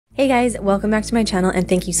Hey guys, welcome back to my channel and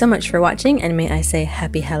thank you so much for watching, and may I say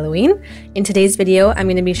happy Halloween. In today's video, I'm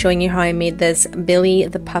going to be showing you how I made this Billy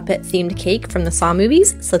the Puppet themed cake from the Saw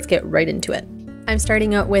movies, so let's get right into it. I'm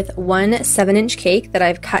starting out with one 7-inch cake that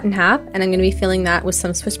I've cut in half, and I'm going to be filling that with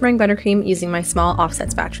some Swiss meringue buttercream using my small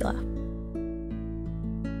offset spatula.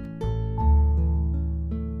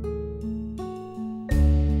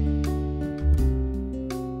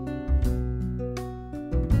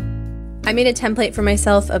 I made a template for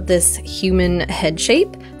myself of this human head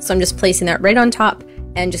shape, so I'm just placing that right on top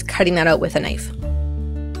and just cutting that out with a knife.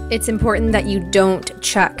 It's important that you don't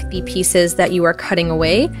chuck the pieces that you are cutting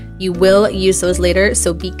away. You will use those later,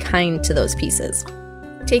 so be kind to those pieces.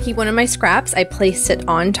 Taking one of my scraps, I placed it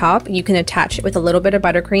on top. You can attach it with a little bit of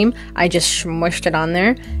buttercream. I just smushed it on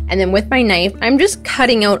there. And then with my knife, I'm just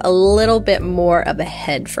cutting out a little bit more of a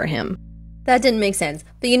head for him. That didn't make sense,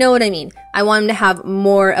 but you know what I mean. I want him to have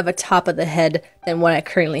more of a top of the head than what I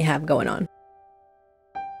currently have going on.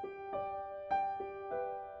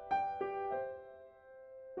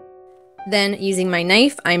 Then, using my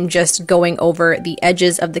knife, I'm just going over the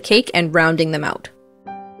edges of the cake and rounding them out.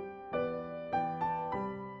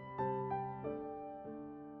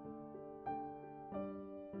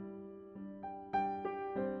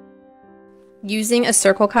 Using a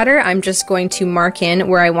circle cutter, I'm just going to mark in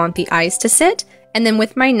where I want the eyes to sit, and then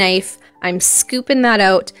with my knife, I'm scooping that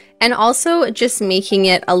out and also just making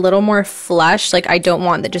it a little more flush. Like, I don't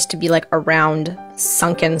want that just to be like a round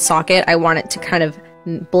sunken socket. I want it to kind of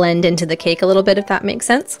blend into the cake a little bit, if that makes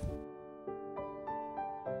sense.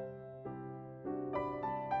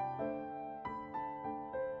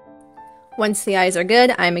 Once the eyes are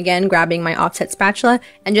good, I'm again grabbing my offset spatula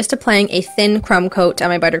and just applying a thin crumb coat on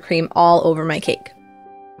my buttercream all over my cake.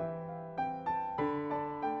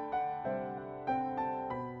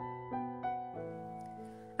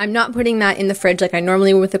 I'm not putting that in the fridge like I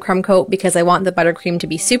normally would with the crumb coat because I want the buttercream to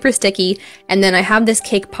be super sticky. And then I have this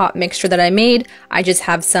cake pop mixture that I made. I just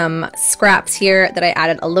have some scraps here that I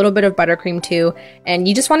added a little bit of buttercream to, and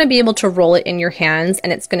you just want to be able to roll it in your hands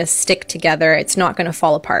and it's going to stick together. It's not going to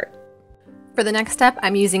fall apart. For the next step,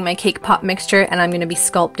 I'm using my cake pop mixture and I'm going to be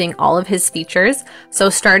sculpting all of his features. So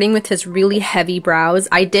starting with his really heavy brows,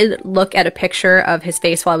 I did look at a picture of his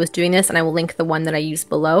face while I was doing this, and I will link the one that I used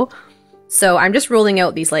below. So I'm just rolling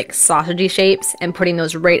out these like sausagey shapes and putting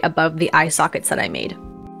those right above the eye sockets that I made.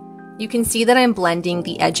 You can see that I'm blending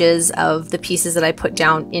the edges of the pieces that I put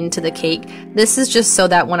down into the cake. This is just so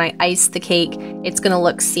that when I ice the cake, it's going to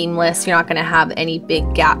look seamless. You're not going to have any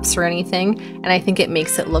big gaps or anything. And I think it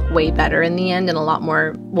makes it look way better in the end and a lot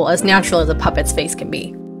more, well, as natural as a puppet's face can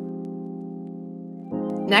be.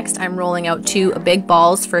 Next, I'm rolling out 2 big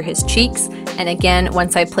balls for his cheeks. And again,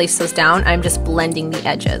 once I place those down, I'm just blending the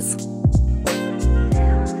edges.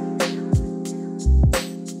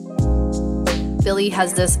 Billy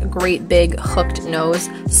has this great big hooked nose,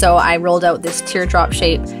 so I rolled out this teardrop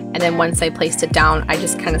shape, and then once I placed it down, I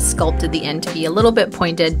just kind of sculpted the end to be a little bit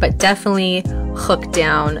pointed, but definitely hooked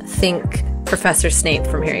down. Think Professor Snape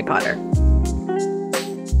from Harry Potter.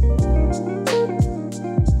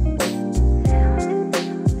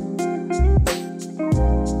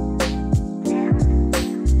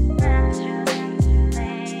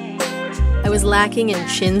 I was lacking in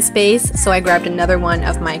chin space, so I grabbed another one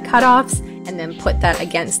of my cutoffs and then put that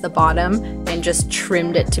against the bottom and just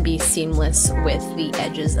trimmed it to be seamless with the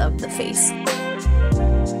edges of the face.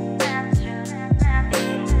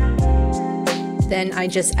 Then I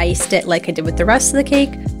just iced it like I did with the rest of the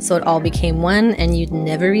cake, so it all became one and you'd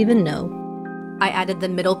never even know. I added the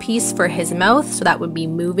middle piece for his mouth, so that would be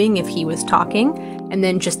moving if he was talking, and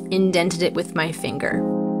then just indented it with my finger.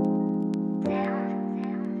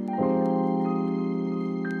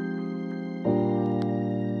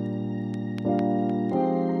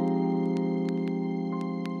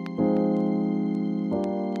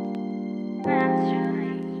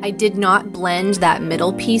 I did not blend that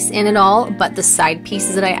middle piece in at all, but the side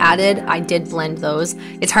pieces that I added, I did blend those.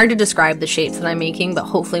 It's hard to describe the shapes that I'm making, but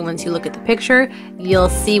hopefully once you look at the picture, you'll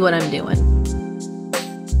see what I'm doing.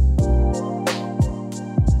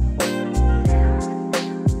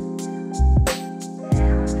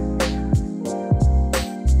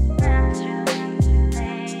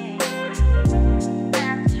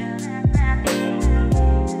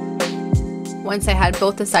 Once I had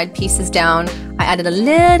both the side pieces down, I added a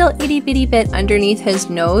little itty bitty bit underneath his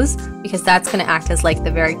nose because that's going to act as like the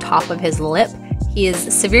very top of his lip. He is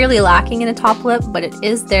severely lacking in a top lip, but it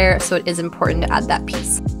is there, so it is important to add that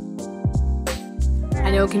piece. I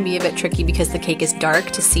I know it can be a bit tricky because the cake is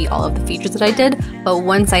dark to see all of the features that I did, but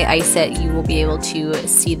once I ice it, you will be able to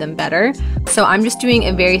see them better. So I'm just doing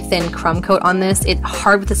a very thin crumb coat on this. It's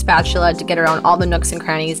hard with a spatula to get around all the nooks and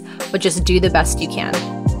crannies, but just do the best you can.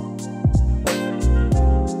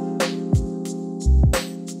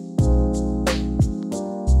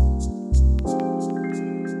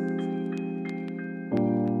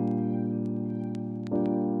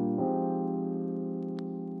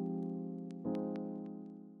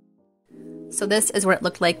 So this is what it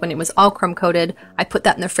looked like when it was all crumb coated. I put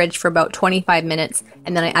that in the fridge for about 25 minutes,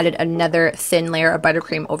 and then I added another thin layer of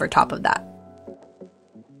buttercream over top of that.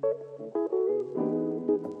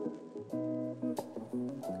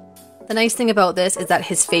 The nice thing about this is that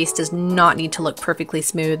his face does not need to look perfectly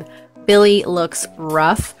smooth. Billy looks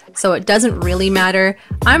rough, so it doesn't really matter.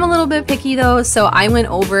 I'm a little bit picky though, so I went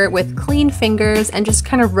over it with clean fingers and just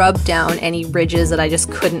kind of rubbed down any ridges that I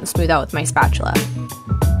just couldn't smooth out with my spatula.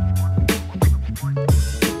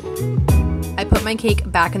 I put my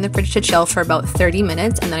cake back in the fridge to chill for about 30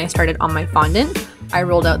 minutes, and then I started on my fondant. I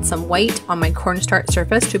rolled out some white on my cornstarch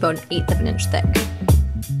surface to about 1/8 of an inch thick.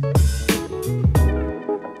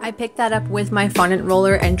 I picked that up with my fondant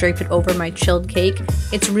roller and draped it over my chilled cake.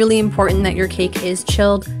 It's really important that your cake is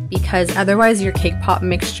chilled because otherwise your cake pop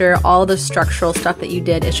mixture, all the structural stuff that you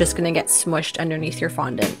did, is just going to get smushed underneath your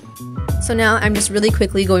fondant. So now I'm just really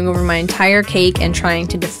quickly going over my entire cake and trying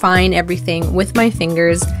to define everything with my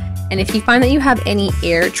fingers. And if you find that you have any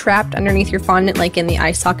air trapped underneath your fondant, like in the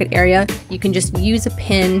eye socket area, you can just use a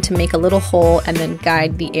pin to make a little hole and then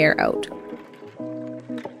guide the air out.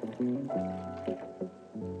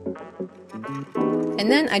 And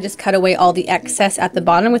then I just cut away all the excess at the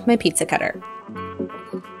bottom with my pizza cutter.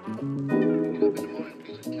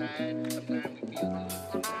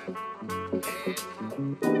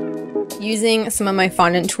 Using some of my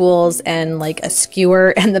fondant tools and like a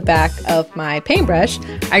skewer and the back of my paintbrush,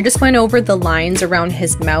 I just went over the lines around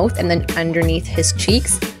his mouth and then underneath his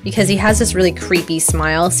cheeks because he has this really creepy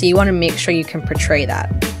smile, so you want to make sure you can portray that.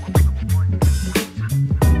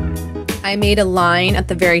 I made a line at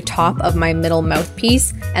the very top of my middle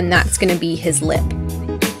mouthpiece, and that's going to be his lip.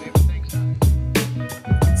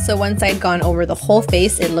 So once I'd gone over the whole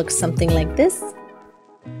face, it looks something like this.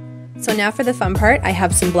 So now for the fun part, I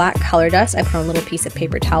have some black color dust. I put on a little piece of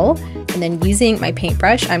paper towel, and then using my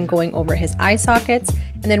paintbrush, I'm going over his eye sockets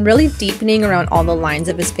and then really deepening around all the lines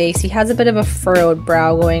of his face. He has a bit of a furrowed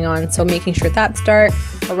brow going on, so making sure that's dark,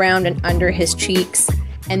 around and under his cheeks.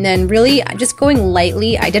 And then really just going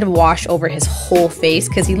lightly, I did a wash over his whole face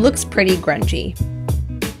because he looks pretty grungy.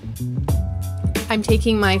 I'm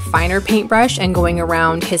taking my finer paintbrush and going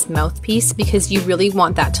around his mouthpiece because you really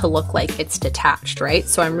want that to look like it's detached, right?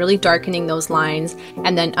 So I'm really darkening those lines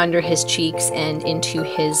and then under his cheeks and into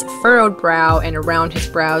his furrowed brow and around his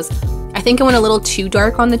brows. I think I went a little too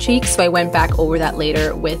dark on the cheeks, so I went back over that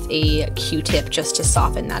later with a Q-tip just to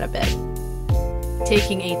soften that a bit.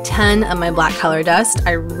 Taking a ton of my black color dust,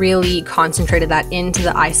 I really concentrated that into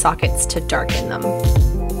the eye sockets to darken them.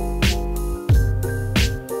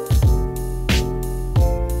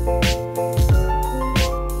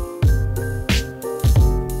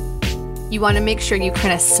 You want to make sure you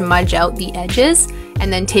kind of smudge out the edges,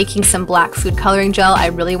 and then taking some black food coloring gel, I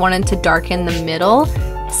really wanted to darken the middle.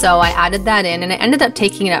 So I added that in, and I ended up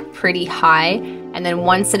taking it up pretty high. And then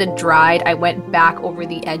once it had dried, I went back over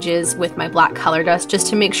the edges with my black color dust just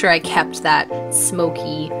to make sure I kept that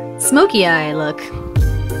smoky eye look.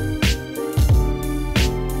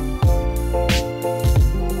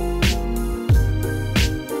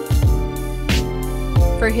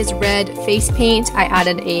 For his red face paint, I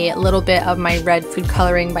added a little bit of my red food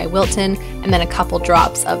coloring by Wilton and then a couple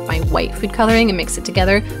drops of my white food coloring and mix it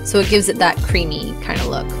together so it gives it that creamy kind of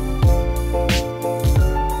look.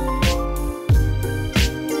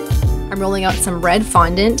 I'm rolling out some red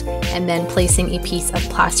fondant and then placing a piece of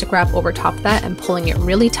plastic wrap over top of that and pulling it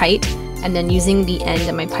really tight, and then using the end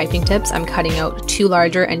of my piping tips, I'm cutting out 2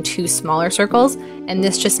 larger and 2 smaller circles, and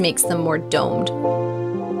this just makes them more domed.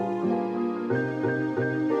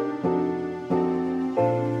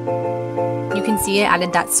 You can see I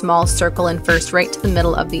added that small circle in first right to the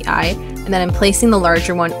middle of the eye, and then I'm placing the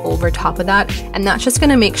larger one over top of that, and that's just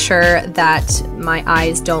going to make sure that my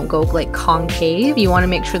eyes don't go like concave. You want to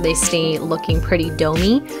make sure they stay looking pretty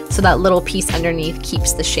domey, so that little piece underneath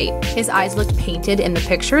keeps the shape. His eyes looked painted in the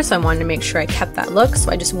picture, so I wanted to make sure I kept that look,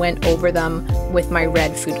 so I just went over them with my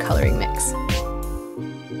red food coloring mix.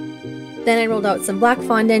 Then I rolled out some black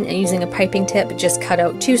fondant and using a piping tip, just cut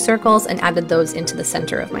out 2 circles and added those into the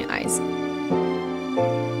center of my eyes.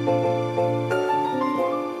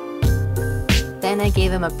 Then I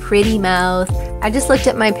gave him a pretty mouth. I just looked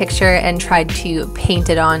at my picture and tried to paint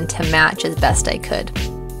it on to match as best I could.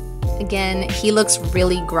 Again, he looks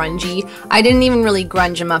really grungy. I didn't even really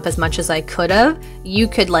grunge him up as much as I could have. You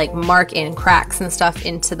could like mark in cracks and stuff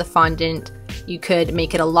into the fondant. You could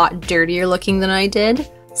make it a lot dirtier looking than I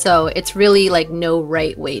did. So it's really like no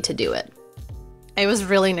right way to do it. I was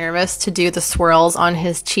really nervous to do the swirls on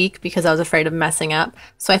his cheek because I was afraid of messing up.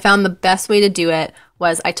 So I found the best way to do it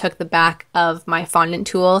was I took the back of my fondant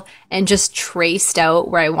tool and just traced out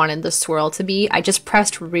where I wanted the swirl to be. I just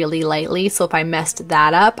pressed really lightly, so if I messed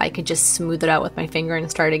that up, I could just smooth it out with my finger and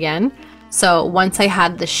start again. So once I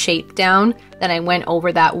had the shape down, then I went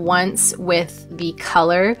over that once with the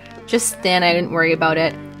color. Just then I didn't worry about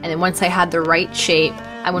it. And then once I had the right shape,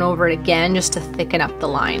 I went over it again just to thicken up the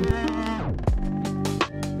line.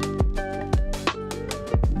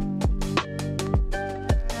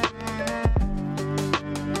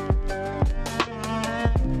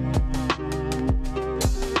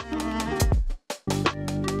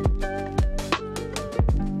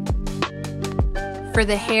 For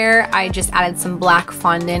the hair, I just added some black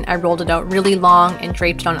fondant. I rolled it out really long and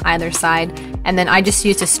draped it on either side. And then I just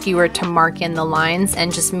used a skewer to mark in the lines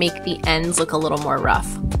and just make the ends look a little more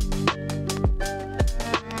rough.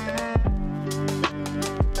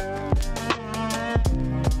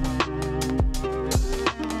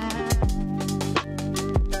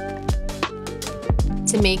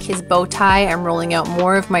 To make his bow tie, I'm rolling out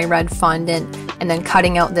more of my red fondant and then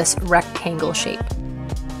cutting out this rectangle shape.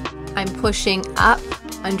 I'm pushing up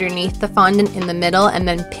underneath the fondant in the middle and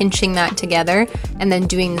then pinching that together and then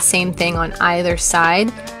doing the same thing on either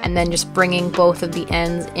side and then just bringing both of the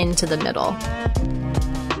ends into the middle.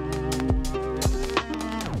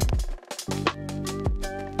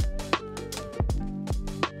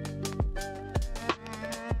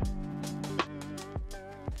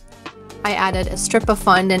 I added a strip of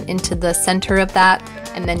fondant into the center of that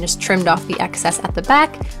and then just trimmed off the excess at the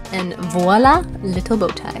back, and voila, little bow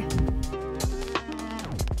tie.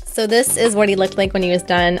 So this is what he looked like when he was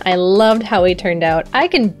done. I loved how he turned out. I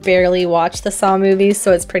can barely watch the Saw movies,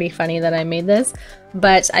 so it's pretty funny that I made this.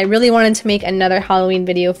 But I really wanted to make another Halloween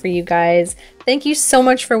video for you guys. Thank you so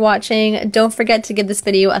much for watching. Don't forget to give this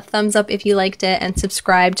video a thumbs up if you liked it and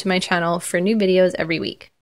subscribe to my channel for new videos every week.